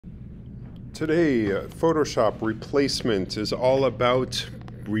Today, Photoshop replacement is all about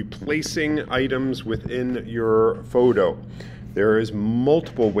replacing items within your photo. There is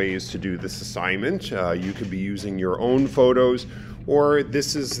multiple ways to do this assignment. You could be using your own photos, or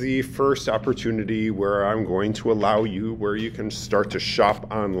this is the first opportunity where I'm going to allow you where you can start to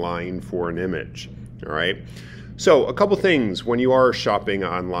shop online for an image. All right. So a couple things when you are shopping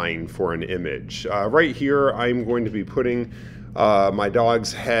online for an image. Right here, I'm going to be putting my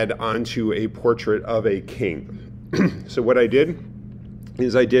dog's head onto a portrait of a king. So what I did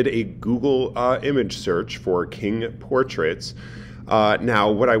is I did a Google image search for king portraits. Now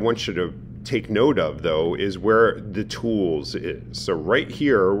what I want you to take note of though is where the tools is. So right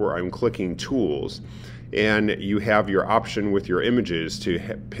here where I'm clicking tools, and you have your option with your images to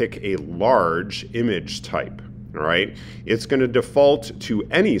pick a large image type. All right, it's going to default to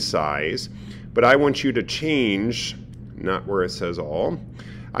any size, but I want you to change, not where it says all,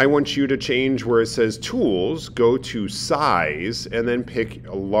 I want you to change where it says tools, go to size, and then pick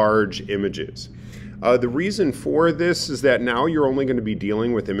large images. The reason for this is that now you're only going to be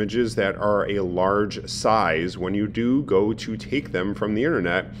dealing with images that are a large size. When you do go to take them from the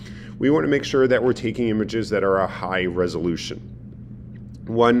internet, we want to make sure that we're taking images that are a high resolution.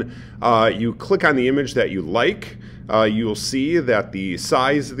 When you click on the image that you like, you'll see that the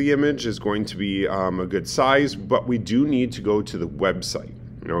size of the image is going to be a good size, but we do need to go to the website.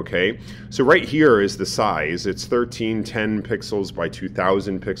 Okay, so right here is the size. It's 1310 pixels by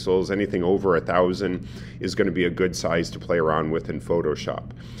 2000 pixels. Anything over 1000 is going to be a good size to play around with in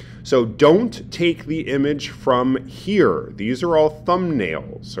Photoshop. So don't take the image from here. These are all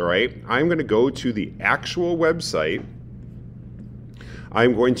thumbnails, all right? I'm going to go to the actual website.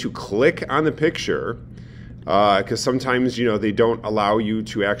 I'm going to click on the picture because sometimes, you know, they don't allow you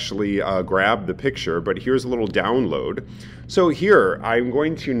to actually grab the picture, but here's a little download. So here, I'm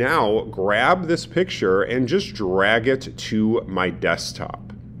going to now grab this picture and just drag it to my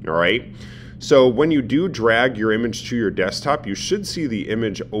desktop, all right? So when you do drag your image to your desktop, you should see the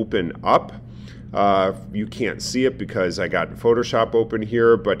image open up. You can't see it because I got Photoshop open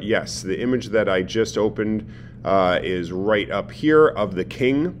here, but yes, the image that I just opened is right up here of the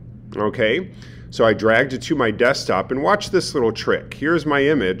king, okay? So I dragged it to my desktop, and watch this little trick. Here's my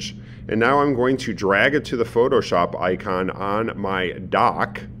image, and now I'm going to drag it to the Photoshop icon on my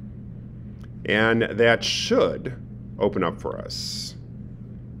dock, and that should open up for us.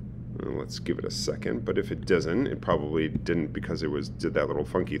 Let's give it a second, but if it doesn't, it probably didn't because it did that little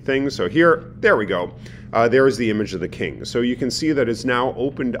funky thing. So here, there we go. There is the image of the king. So you can see that it's now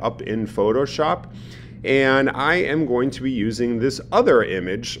opened up in Photoshop. And I am going to be using this other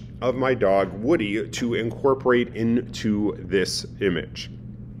image of my dog Woody to incorporate into this image.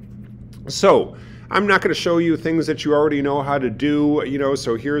 So I'm not going to show you things that you already know how to do, you know,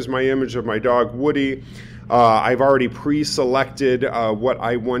 so here's my image of my dog Woody. I've already pre-selected what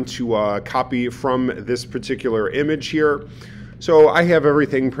I want to copy from this particular image here. So I have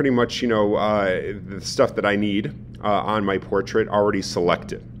everything pretty much, you know, the stuff that I need on my portrait already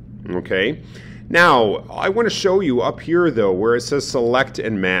selected, okay? Now, I want to show you up here, though, where it says Select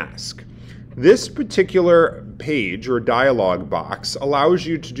and Mask. This particular page or dialog box allows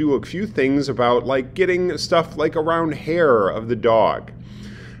you to do a few things about, like, getting stuff like around hair of the dog.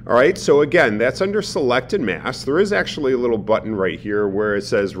 All right, so again, that's under Select and Mask. There is actually a little button right here where it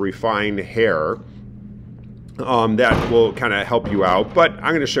says Refine Hair. That will kind of help you out, but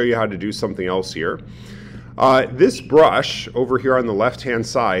I'm going to show you how to do something else here. This brush over here on the left-hand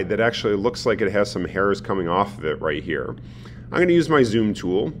side that actually looks like it has some hairs coming off of it right here. I'm going to use my zoom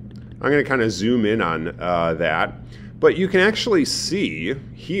tool. I'm going to kind of zoom in on that. But you can actually see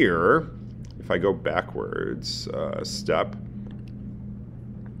here, if I go backwards a step,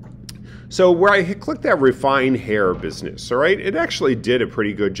 so where I click that refine hair business, all right, it actually did a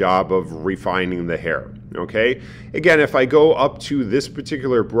pretty good job of refining the hair, okay? Again, if I go up to this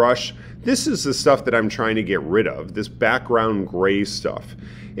particular brush, this is the stuff that I'm trying to get rid of, this background gray stuff.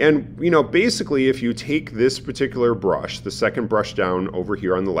 And, you know, basically if you take this particular brush, the second brush down over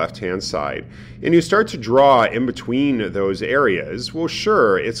here on the left-hand side, and you start to draw in between those areas, well,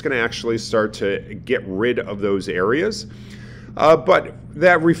 sure, it's going to actually start to get rid of those areas. But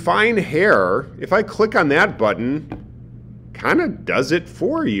that refine hair, if I click on that button, kind of does it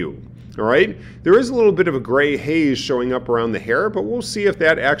for you. All right, there is a little bit of a gray haze showing up around the hair, but we'll see if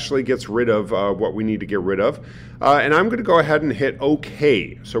that actually gets rid of what we need to get rid of. And I'm going to go ahead and hit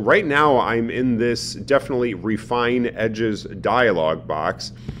OK. So right now I'm in this definitely refine edges dialog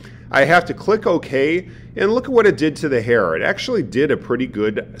box. I have to click OK, and look at what it did to the hair. It actually did a pretty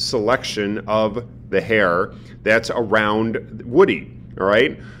good selection of the hair that's around Woody. All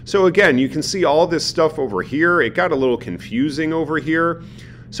right, so again, you can see all this stuff over here. It got a little confusing over here.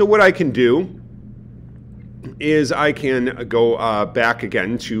 So what I can do is I can go back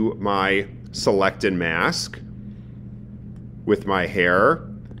again to my selected mask with my hair,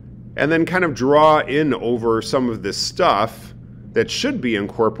 and then kind of draw in over some of this stuff that should be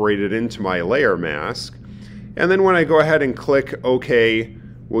incorporated into my layer mask. And then when I go ahead and click OK,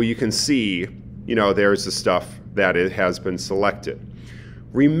 well, you can see, you know, there's the stuff that it has been selected.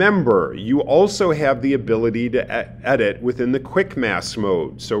 Remember, you also have the ability to edit within the quick mask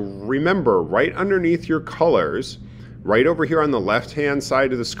mode. So remember, right underneath your colors, right over here on the left-hand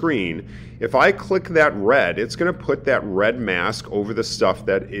side of the screen, if I click that red, it's going to put that red mask over the stuff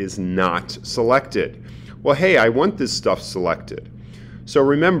that is not selected. Well, hey, I want this stuff selected. So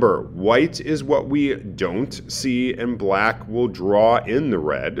remember, white is what we don't see, and black will draw in the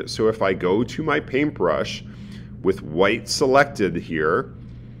red. So if I go to my paintbrush with white selected here,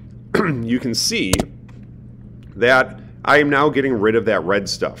 you can see that I am now getting rid of that red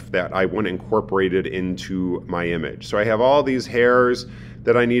stuff that I want incorporated into my image. So I have all these hairs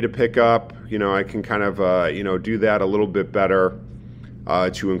that I need to pick up. You know, I can kind of, you know, do that a little bit better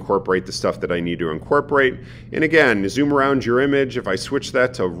to incorporate the stuff that I need to incorporate. And again, zoom around your image. If I switch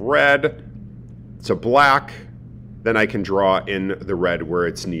that to red, to black, then I can draw in the red where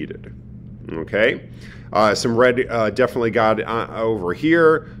it's needed. Okay, some red definitely got over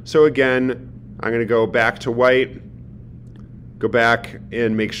here. So again, I'm going to go back to white, go back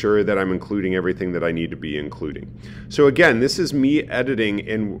and make sure that I'm including everything that I need to be including. So again, this is me editing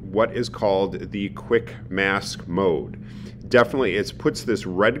in what is called the quick mask mode. Definitely, it puts this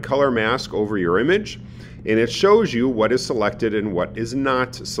red color mask over your image, and it shows you what is selected and what is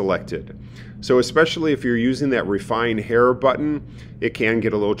not selected. So especially if you're using that refine hair button, it can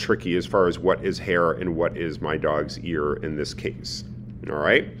get a little tricky as far as what is hair and what is my dog's ear in this case. All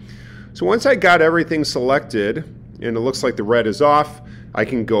right. So once I got everything selected and it looks like the red is off, I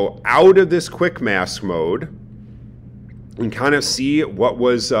can go out of this quick mask mode and kind of see what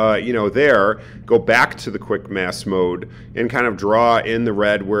was you know, there, go back to the quick mask mode and kind of draw in the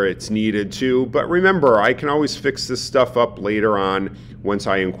red where it's needed to. But remember, I can always fix this stuff up later on once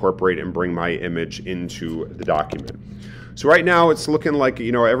I incorporate and bring my image into the document. So right now it's looking like,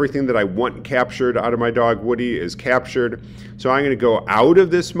 you know, everything that I want captured out of my dog Woody is captured. So I'm going to go out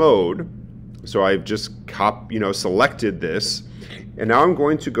of this mode. So I've just selected this. And now I'm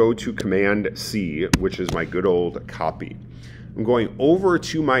going to go to Command C, which is my good old copy. I'm going over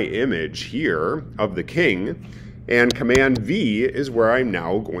to my image here of the king, and Command V is where I'm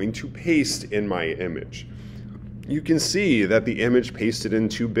now going to paste in my image. You can see that the image pasted in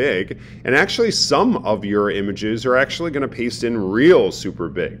too big, and actually some of your images are actually going to paste in real super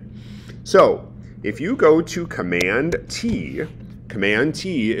big. So if you go to Command T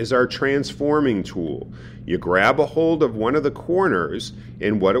is our transforming tool. You grab a hold of one of the corners,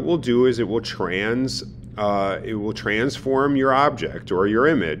 and what it will do is it will transform your object or your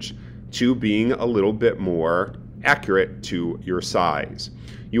image to being a little bit more accurate to your size.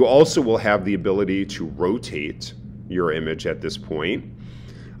 You also will have the ability to rotate your image at this point.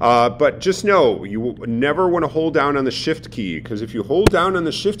 But just know, you will never want to hold down on the Shift key, because if you hold down on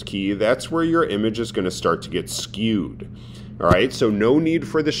the Shift key, that's where your image is going to start to get skewed. All right, so no need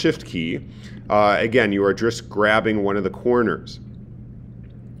for the Shift key. Again, you are just grabbing one of the corners.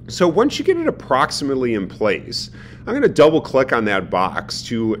 So once you get it approximately in place, I'm going to double click on that box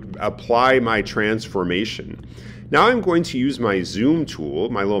to apply my transformation. Now I'm going to use my zoom tool,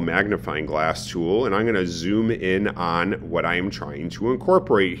 my little magnifying glass tool, and I'm going to zoom in on what I am trying to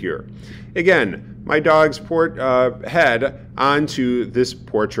incorporate here. Again, my dog's head onto this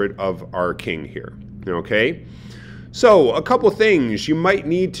portrait of our king here. Okay? So a couple things you might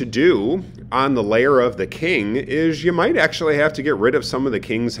need to do on the layer of the king is you might actually have to get rid of some of the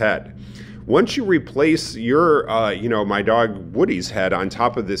king's head. Once you replace your, my dog Woody's head on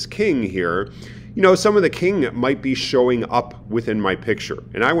top of this king here, you know, some of the king might be showing up within my picture,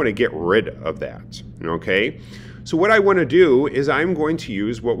 and I want to get rid of that, okay? So what I want to do is I'm going to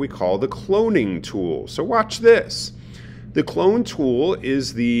use what we call the cloning tool. So watch this. The clone tool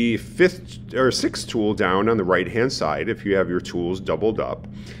is the sixth tool down on the right-hand side if you have your tools doubled up.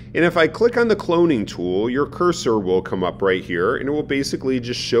 And if I click on the cloning tool, your cursor will come up right here, and it will basically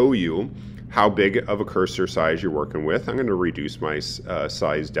just show you how big of a cursor size you're working with. I'm going to reduce my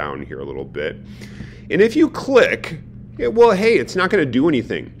size down here a little bit. And if you click, well, hey, it's not going to do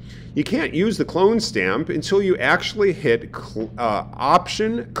anything. You can't use the clone stamp until you actually hit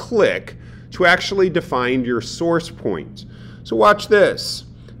Option click to actually define your source point. So watch this.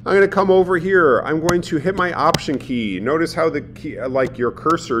 I'm going to come over here. I'm going to hit my Option key. Notice how the key, like your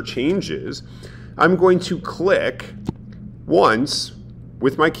cursor changes. I'm going to click once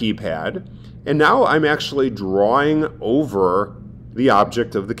with my keypad, and now I'm actually drawing over the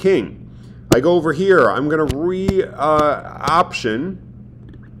object of the king. I go over here. I'm going to Option,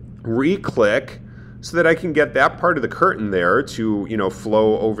 re-click, so that I can get that part of the curtain there to,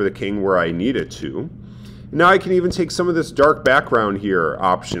 flow over the king where I need it to. Now I can even take some of this dark background here,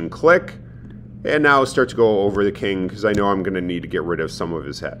 Option, click, and now start to go over the king because I know I'm going to need to get rid of some of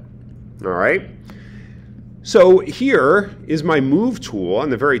his head. All right. So here is my move tool on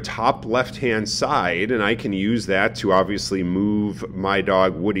the very top left-hand side, and I can use that to obviously move my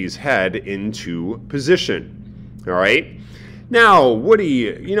dog Woody's head into position. All right. Now,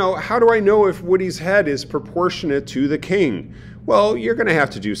 Woody, how do I know if Woody's head is proportionate to the king? Well, you're going to have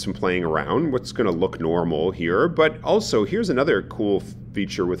to do some playing around. What's going to look normal here, but also here's another cool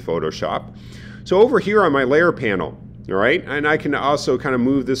feature with Photoshop. So over here on my layer panel, all right, and I can also kind of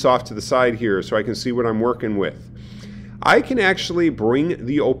move this off to the side here so I can see what I'm working with. I can actually bring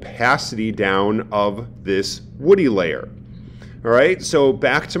the opacity down of this Woody layer. All right, so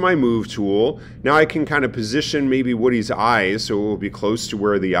back to my move tool. Now I can kind of position maybe Woody's eyes so it will be close to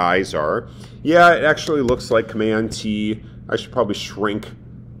where the eyes are. Yeah, it actually looks like Command T. I should probably shrink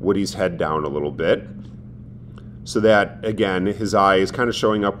Woody's head down a little bit so that, again, his eye is kind of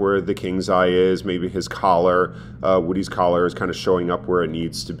showing up where the king's eye is. Maybe his collar, Woody's collar, is kind of showing up where it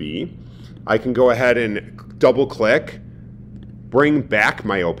needs to be. I can go ahead and double click, bring back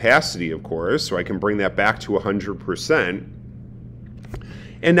my opacity, of course, so I can bring that back to 100%.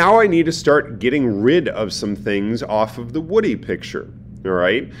 And now I need to start getting rid of some things off of the Woody picture, all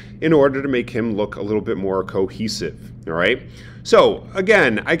right, in order to make him look a little bit more cohesive, all right? So,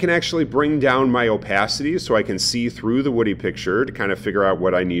 again, I can actually bring down my opacity so I can see through the Woody picture to kind of figure out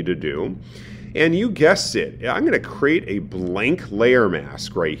what I need to do. And you guessed it, I'm going to create a blank layer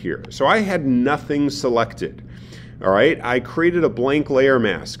mask right here. So I had nothing selected. All right, I created a blank layer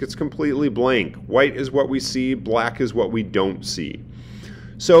mask. It's completely blank. White is what we see, black is what we don't see.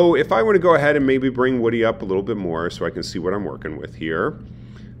 So if I want to go ahead and maybe bring Woody up a little bit more so I can see what I'm working with here,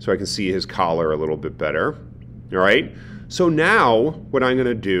 so I can see his collar a little bit better. All right, so now what I'm going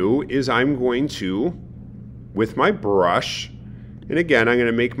to do is I'm going to, with my brush, and again, I'm going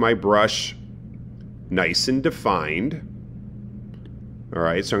to make my brush nice and defined. All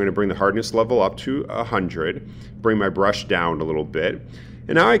right, so I'm going to bring the hardness level up to 100, bring my brush down a little bit.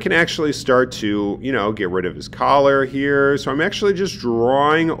 And now I can actually start to, get rid of his collar here. So I'm actually just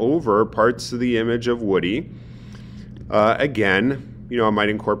drawing over parts of the image of Woody. Again, I might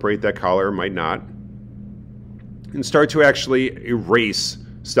incorporate that collar, might not. And start to actually erase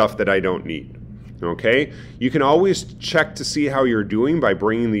stuff that I don't need. Okay? You can always check to see how you're doing by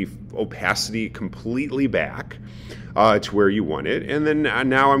bringing the opacity completely back to where you want it. And then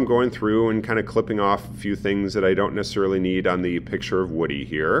now I'm going through and kind of clipping off a few things that I don't necessarily need on the picture of Woody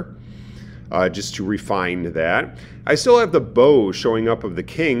here, just to refine that. I still have the bow showing up of the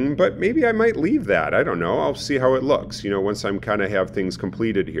king, but maybe I might leave that. I don't know. I'll see how it looks, once I'm kind of have things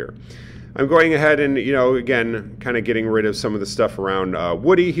completed here. I'm going ahead and, again, kind of getting rid of some of the stuff around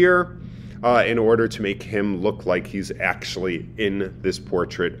Woody here in order to make him look like he's actually in this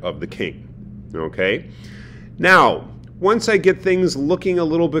portrait of the king. Okay? Now, once I get things looking a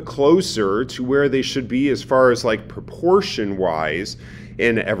little bit closer to where they should be as far as like proportion-wise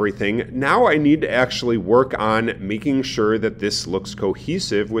and everything, now I need to actually work on making sure that this looks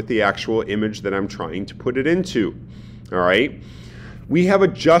cohesive with the actual image that I'm trying to put it into. All right? We have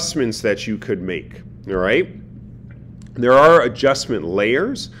adjustments that you could make. All right? There are adjustment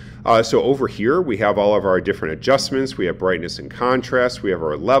layers. So over here, we have all of our different adjustments. We have brightness and contrast. We have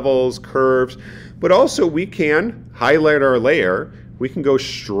our levels, curves. But also we can highlight our layer. We can go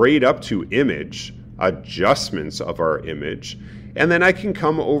straight up to image, adjustments of our image. And then I can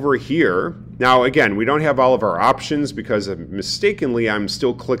come over here. Now, again, we don't have all of our options because mistakenly I'm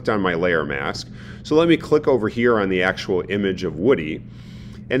still clicked on my layer mask. So let me click over here on the actual image of Woody.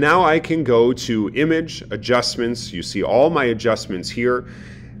 And now I can go to image, adjustments. You see all my adjustments here.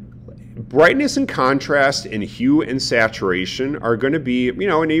 Brightness and contrast and hue and saturation are going to be,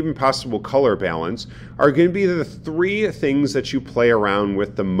 and even possible color balance are going to be the three things that you play around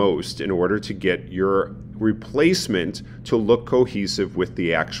with the most in order to get your replacement to look cohesive with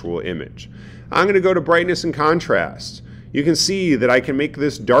the actual image. I'm going to go to brightness and contrast. You can see that I can make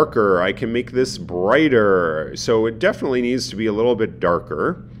this darker, I can make this brighter, so it definitely needs to be a little bit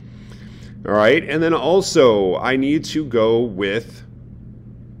darker. All right, and then also I need to go with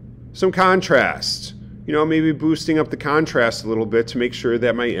some contrast. you know, maybe boosting up the contrast a little bit to make sure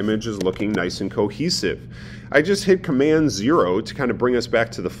that my image is looking nice and cohesive. I just hit Command 0 to kind of bring us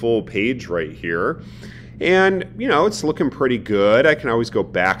back to the full page right here. And, you know, it's looking pretty good. I can always go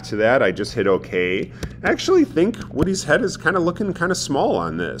back to that. I just hit OK. I actually think Woody's head is kind of looking kind of small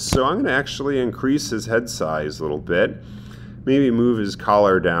on this. So I'm going to actually increase his head size a little bit. Maybe move his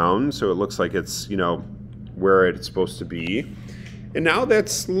collar down so it looks like it's, you know, where it's supposed to be. And now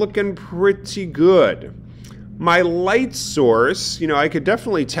that's looking pretty good. My light source, you know, I could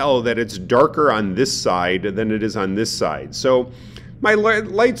definitely tell that it's darker on this side than it is on this side. So my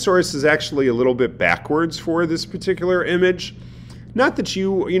light source is actually a little bit backwards for this particular image. Not that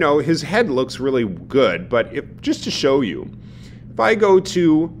you know, his head looks really good, but just to show you, if I go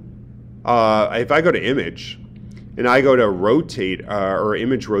to image and I go to rotate or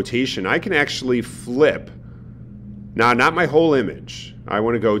image rotation, I can actually flip. Now, not my whole image. I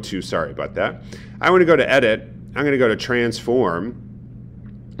want to go to, sorry about that. I want to go to edit. I'm going to go to transform,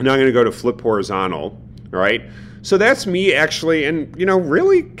 and I'm going to go to flip horizontal. All right. So that's me actually, and you know,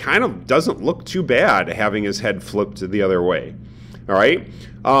 really kind of doesn't look too bad having his head flipped the other way. All right.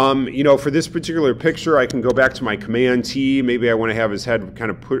 You know, for this particular picture, I can go back to my Command T. Maybe I want to have his head kind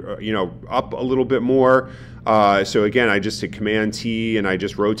of put, you know, up a little bit more. So again, I just hit Command T and I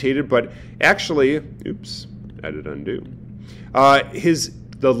just rotated. But actually, oops, edit undo.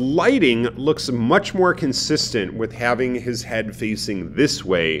 The lighting looks much more consistent with having his head facing this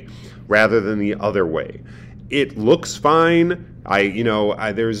way rather than the other way. It looks fine.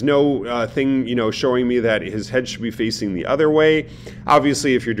 There's no thing, you know, showing me that his head should be facing the other way.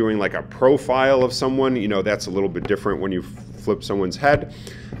 Obviously, if you're doing like a profile of someone, you know, that's a little bit different when you flip someone's head.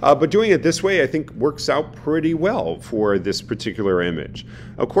 But doing it this way, I think works out pretty well for this particular image.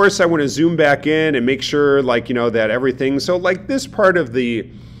 Of course, I want to zoom back in and make sure, like, you know, that everything. So like this part of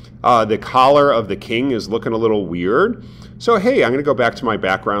the collar of the king is looking a little weird. So hey, I'm going to go back to my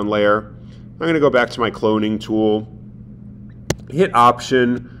background layer. I'm going to go back to my cloning tool, hit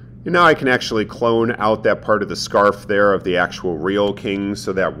Option, and now I can actually clone out that part of the scarf there of the actual real king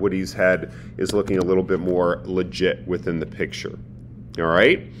so that Woody's head is looking a little bit more legit within the picture. All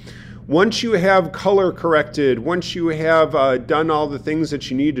right. Once you have color corrected, once you have done all the things that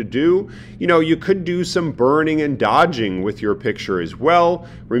you need to do, you know, you could do some burning and dodging with your picture as well.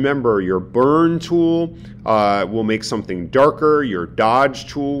 Remember, your burn tool will make something darker. Your dodge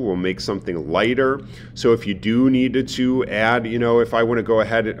tool will make something lighter. So if you do need to add, you know, if I want to go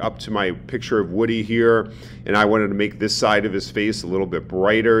ahead up to my picture of Woody here, and I wanted to make this side of his face a little bit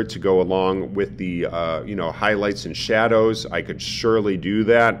brighter to go along with the, you know, highlights and shadows, I could surely do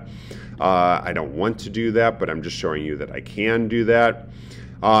that. I don't want to do that, but I'm just showing you that I can do that.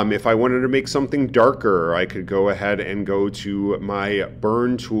 If I wanted to make something darker, I could go ahead and go to my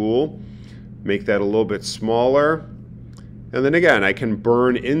burn tool, make that a little bit smaller. And then again, I can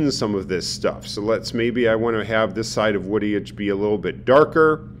burn in some of this stuff. So maybe I want to have this side of Woody be a little bit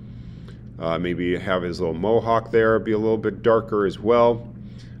darker. Maybe have his little mohawk there be a little bit darker as well.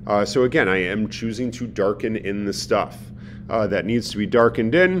 So again, I am choosing to darken in the stuff that needs to be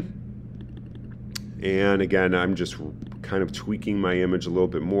darkened in. And again, I'm just kind of tweaking my image a little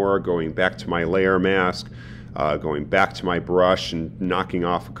bit more, going back to my layer mask, going back to my brush and knocking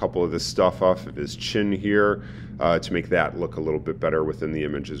off a couple of this stuff off of his chin here to make that look a little bit better within the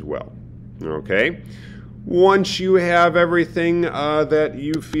image as well. Okay. Once you have everything that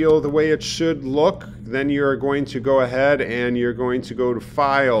you feel the way it should look, then you're going to go ahead and you're going to go to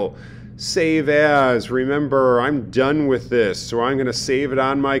File, Save As. Remember, I'm done with this, so I'm going to save it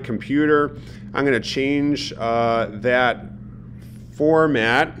on my computer. I'm going to change that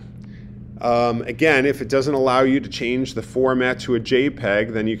format. Again, if it doesn't allow you to change the format to a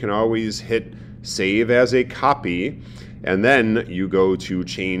JPEG, then you can always hit Save as a Copy. And then you go to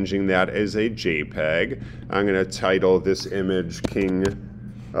changing that as a JPEG. I'm going to title this image King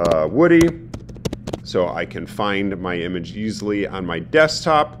Woody, so I can find my image easily on my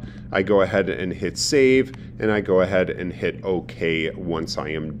desktop. I go ahead and hit save, and I go ahead and hit OK once I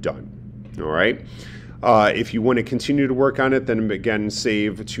am done. All right. If you want to continue to work on it, then again,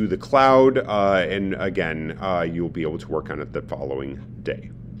 save to the cloud, and again, you'll be able to work on it the following day.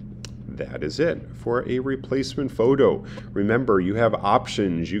 That is it for a replacement photo. Remember, you have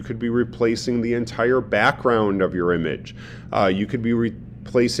options. You could be replacing the entire background of your image. You could be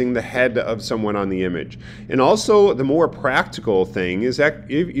placing the head of someone on the image. And also the more practical thing is that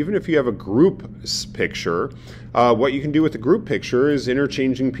even if you have a group picture, what you can do with the group picture is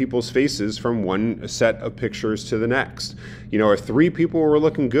interchanging people's faces from one set of pictures to the next. You know, if 3 people were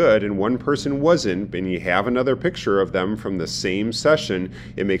looking good and 1 person wasn't, and you have another picture of them from the same session,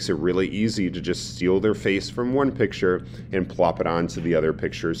 it makes it really easy to just steal their face from one picture and plop it onto the other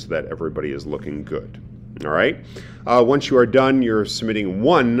picture so that everybody is looking good. All right. Once you are done, you're submitting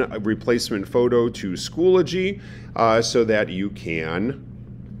 1 replacement photo to Schoology so that you can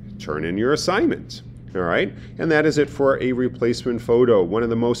turn in your assignment. All right, and that is it for a replacement photo. One of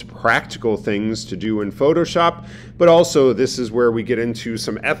the most practical things to do in Photoshop, but also this is where we get into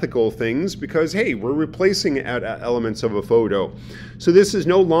some ethical things because, hey, we're replacing elements of a photo. So this is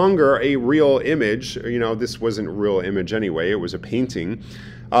no longer a real image. You know, this wasn't a real image anyway. It was a painting.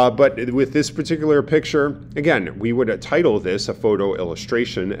 But with this particular picture, again, we would title this a photo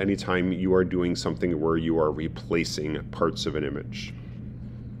illustration anytime you are doing something where you are replacing parts of an image.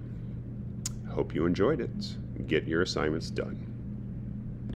 Hope you enjoyed it. Get your assignments done.